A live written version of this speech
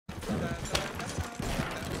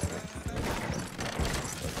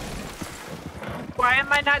Why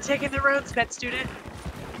am I not taking the roads, med student?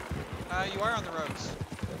 You are on the roads.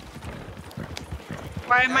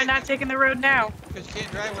 Why am I not taking the road now? Because you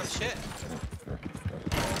can't drive with shit.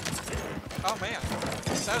 Oh man,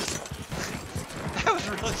 that was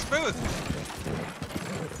really smooth.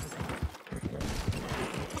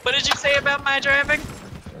 What did you say about my driving?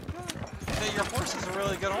 That your horse is a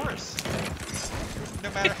really good horse.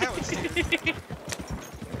 No matter how it's steered.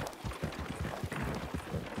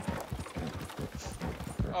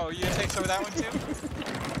 Oh, you gonna take some of that one too?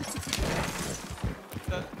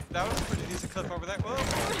 That was a pretty decent clip over there. Whoa.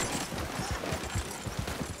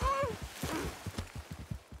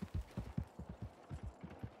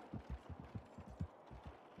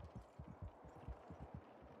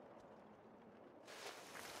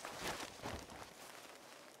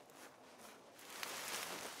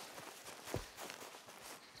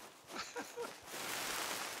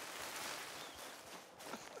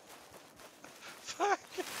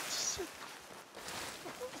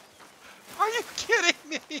 Are you kidding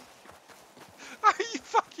me? Are you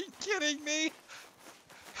fucking kidding me?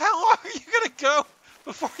 How long are you gonna go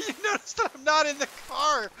before you notice that I'm not in the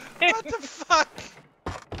car? What the fuck?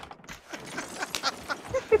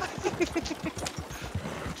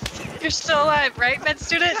 You're still alive, right, med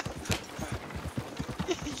student?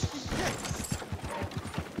 Yes.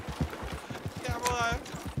 Yeah, well,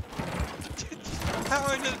 how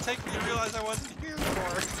long did it take me to realize I wasn't here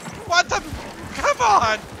for? What the? Come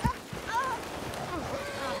on!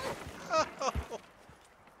 Oh.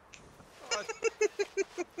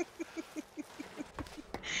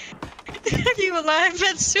 Are you alive,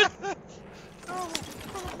 med student? Oh,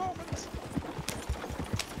 for a moment.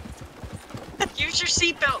 Use your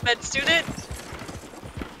seatbelt, med student.